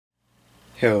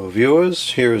Hello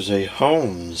viewers, here's a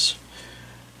Holmes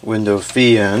window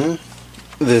fan.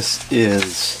 This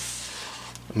is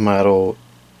model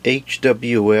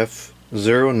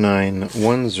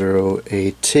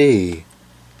HWF0910AT.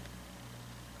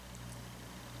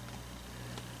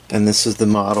 And this is the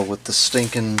model with the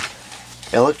stinking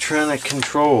electronic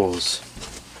controls.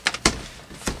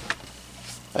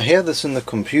 I had this in the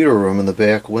computer room in the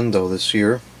back window this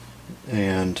year,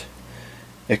 and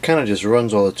it kind of just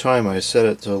runs all the time. I set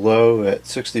it to low at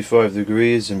 65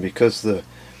 degrees, and because the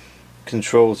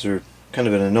controls are kind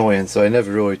of an annoyance, I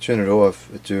never really turn it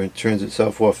off. It turns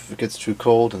itself off if it gets too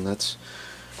cold, and that's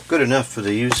good enough for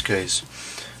the use case.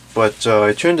 But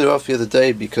I turned it off the other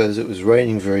day because it was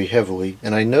raining very heavily,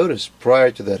 and I noticed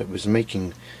prior to that it was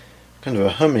making kind of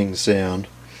a humming sound,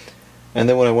 and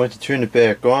then when I went to turn it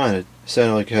back on, it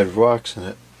sounded like it had rocks in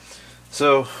it.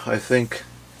 So I think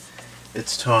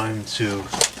it's time to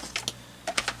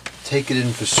take it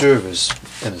in for service,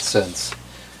 in a sense,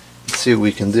 and see what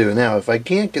we can do. Now, if I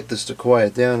can't get this to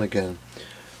quiet down again,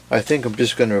 I think I'm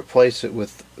just going to replace it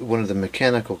with one of the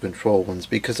mechanical control ones,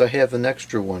 because I have an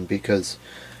extra one, because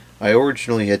I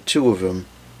originally had two of them.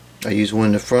 I used one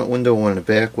in the front window, one in the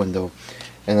back window,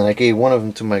 and then I gave one of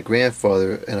them to my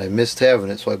grandfather, and I missed having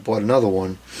it, so I bought another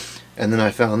one, and then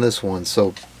I found this one.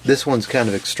 So this one's kind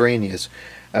of extraneous.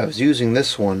 I was using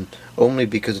this one only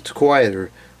because it's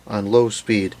quieter on low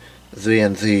speed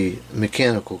than the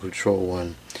mechanical control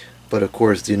one, but of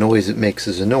course the noise it makes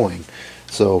is annoying,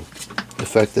 so the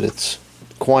fact that it's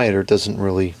quieter doesn't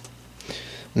really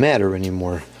matter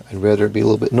anymore. I'd rather it be a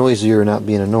little bit noisier and not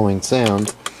be an annoying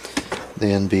sound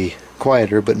than be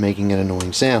quieter but making an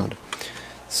annoying sound.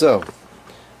 So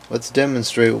let's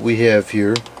demonstrate what we have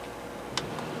here.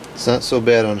 It's not so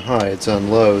bad on high, it's on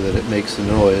low that it makes the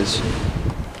noise.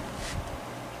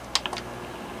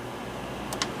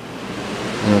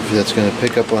 I don't know if that's going to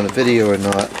pick up on a video or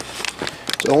not.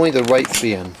 It's only the right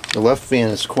fan. The left fan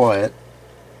is quiet.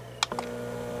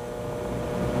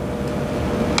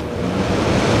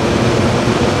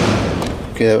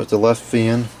 Okay, that was the left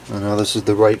fan, and now this is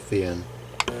the right fan.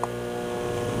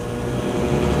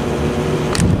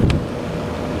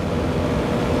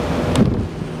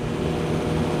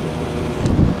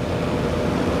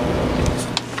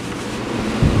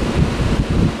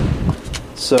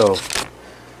 So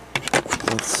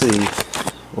let's see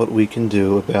what we can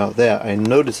do about that. I'm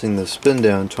noticing the spin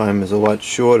down time is a lot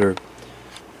shorter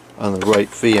on the right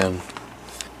fan,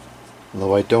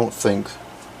 although I don't think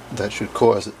that should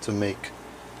cause it to make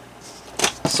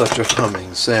such a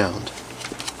humming sound.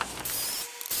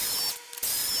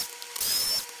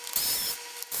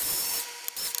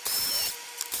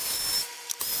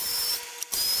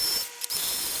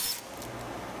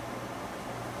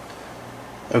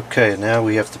 Okay, now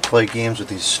we have to play games with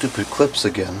these stupid clips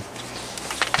again.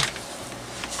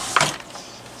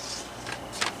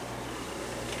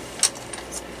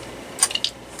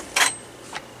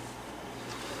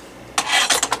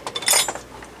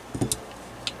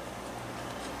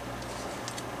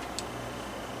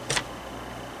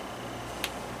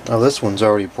 Oh, this one's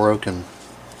already broken.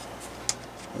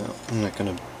 Well, I'm not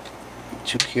going to be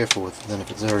too careful with it then if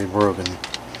it's already broken.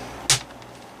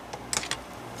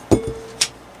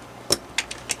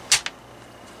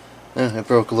 It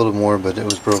broke a little more, but it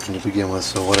was broken to begin with,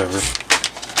 so whatever.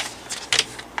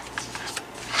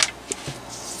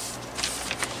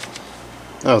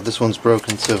 Oh, this one's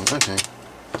broken too. Okay.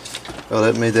 Oh,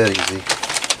 that made that easy.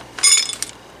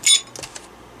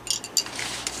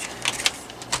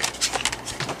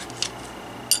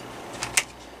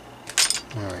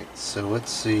 Alright, so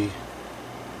let's see.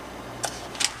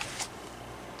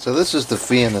 So this is the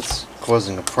fan that's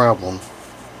causing a problem.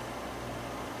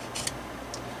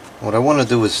 What I want to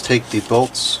do is take the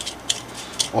bolts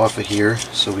off of here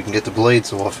so we can get the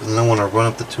blades off, and then I want to run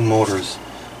up the two motors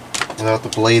without the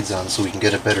blades on so we can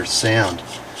get a better sound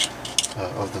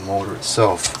of the motor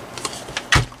itself.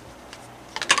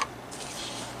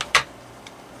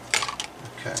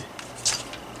 Okay.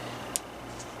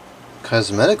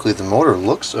 Cosmetically the motor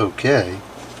looks okay.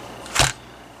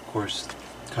 Of course,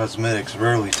 cosmetics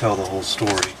rarely tell the whole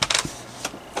story.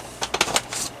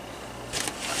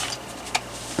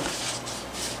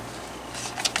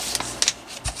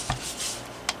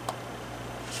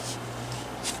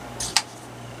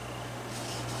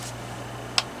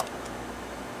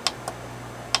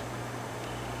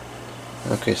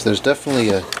 Okay, so there's definitely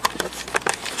a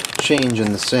change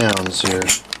in the sounds here.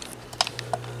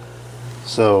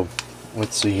 So,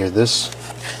 let's see here. This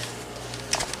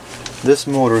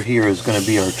motor here is going to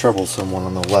be our troublesome one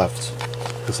on the left,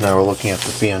 because now we're looking at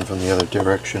the fan from the other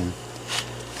direction.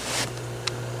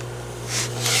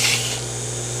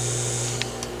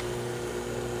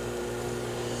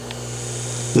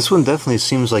 This one definitely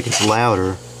seems like it's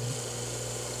louder.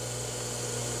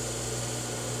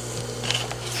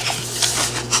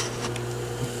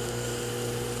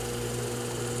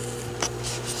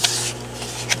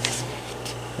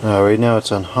 Right now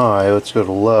it's on high. Let's go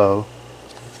to low.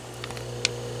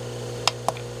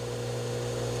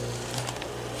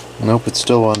 Nope, it's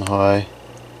still on high.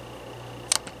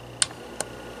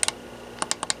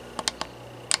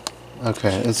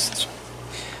 Okay,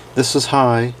 this is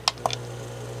high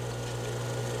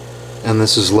and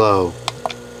this is low.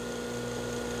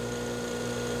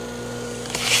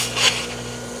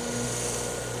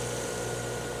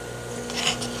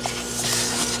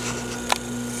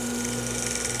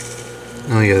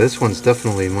 Oh yeah, this one's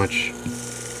definitely much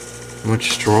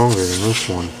stronger than this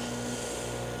one.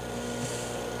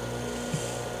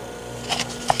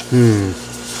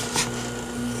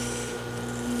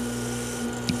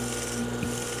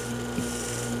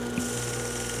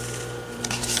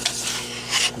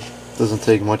 Doesn't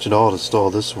take much at all to stall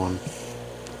this one.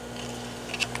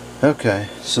 Okay,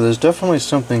 so there's definitely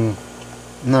something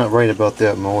not right about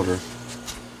that motor.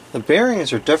 The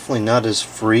bearings are definitely not as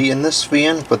free in this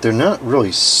fan, but they're not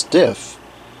really stiff.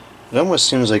 It almost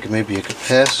seems like maybe a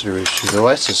capacitor issue, though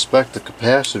I suspect the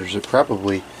capacitors are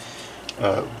probably,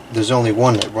 there's only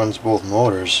one that runs both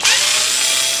motors.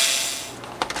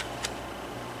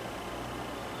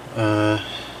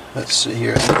 Let's see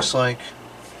here, it looks like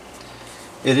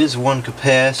it is one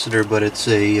capacitor, but it's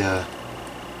a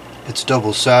it's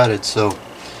double-sided, so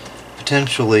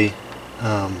potentially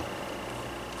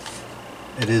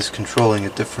it is controlling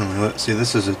it differently. Let's see,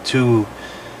 this is a 2.5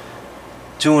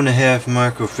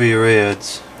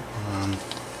 microfarads.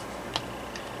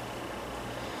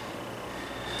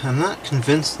 I'm not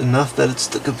convinced enough that it's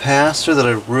the capacitor that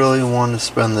I really want to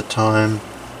spend the time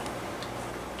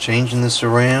changing this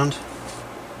around,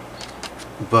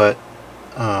 but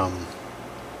I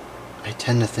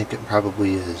tend to think it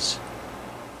probably is.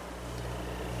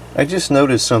 I just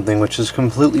noticed something which has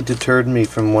completely deterred me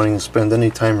from wanting to spend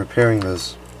any time repairing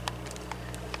this.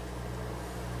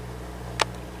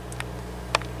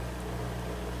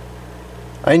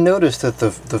 I noticed that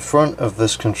the front of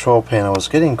this control panel is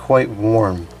getting quite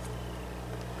warm,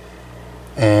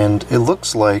 and it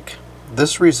looks like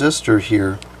this resistor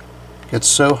here gets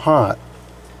so hot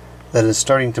that it's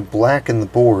starting to blacken the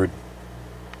board.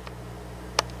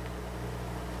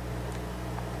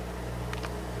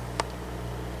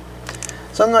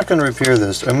 So I'm not going to repair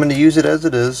this. I'm going to use it as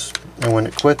it is, and when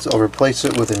it quits I'll replace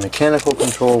it with a mechanical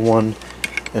control one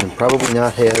and probably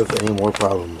not have any more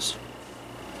problems.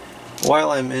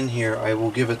 While I'm in here I will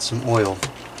give it some oil,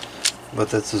 but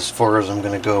that's as far as I'm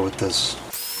going to go with this.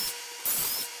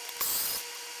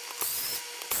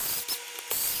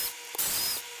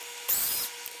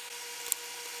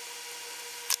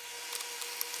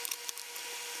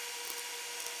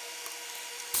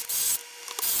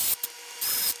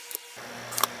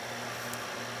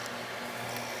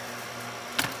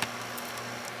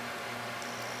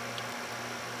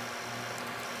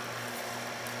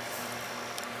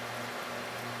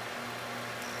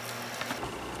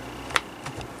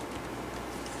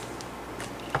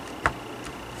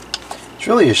 It's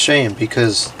really a shame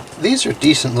because these are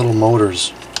decent little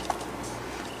motors.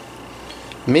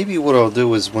 Maybe what I'll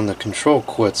do is when the control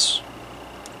quits,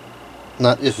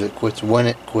 not if it quits, when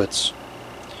it quits,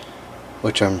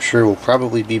 which I'm sure will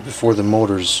probably be before the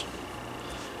motors,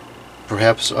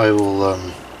 perhaps I will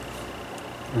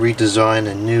redesign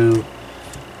a new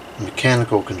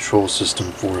mechanical control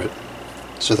system for it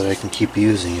so that I can keep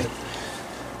using it.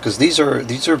 Because these are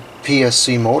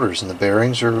PSC motors, and the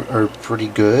bearings are pretty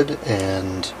good,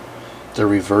 and they're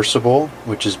reversible,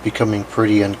 which is becoming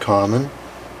pretty uncommon.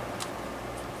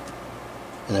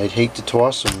 And I'd hate to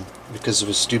toss them because of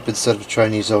a stupid set of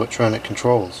Chinese electronic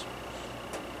controls.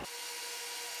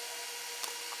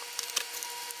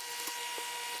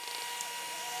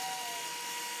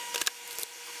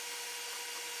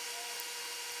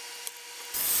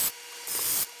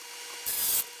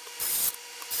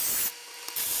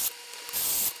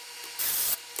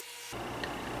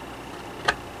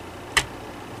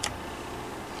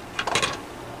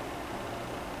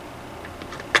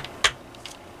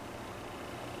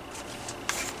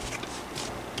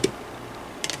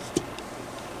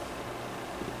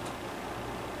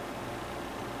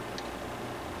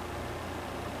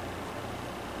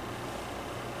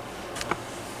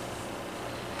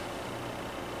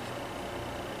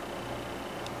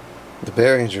 The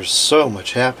bearings are so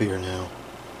much happier now.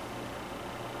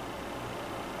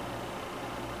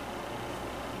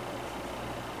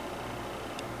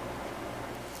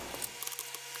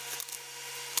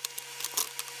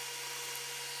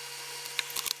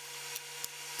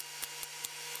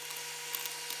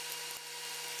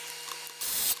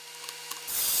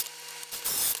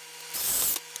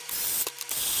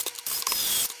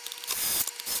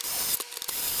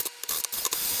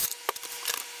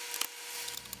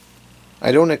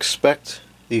 I don't expect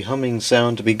the humming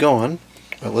sound to be gone,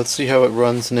 but let's see how it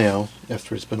runs now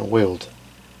after it's been oiled.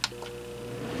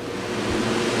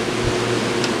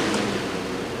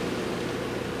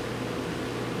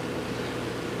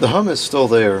 The hum is still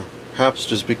there, perhaps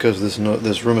just because this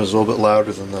room is a little bit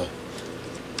louder than the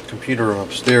computer room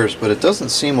upstairs, but it doesn't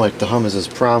seem like the hum is as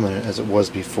prominent as it was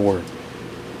before.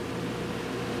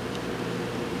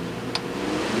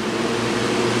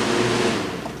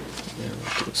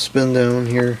 Spin down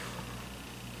here.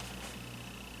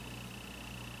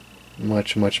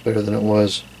 Much better than it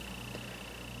was.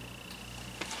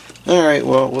 Alright,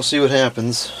 well, we'll see what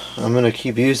happens. I'm going to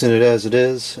keep using it as it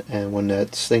is, and when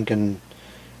that stinking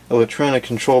electronic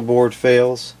control board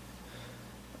fails,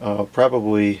 I'll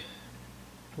probably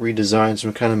redesign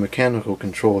some kind of mechanical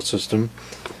control system,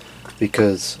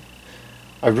 because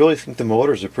I really think the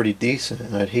motors are pretty decent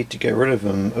and I'd hate to get rid of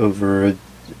them over a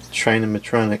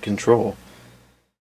Chinametronic control.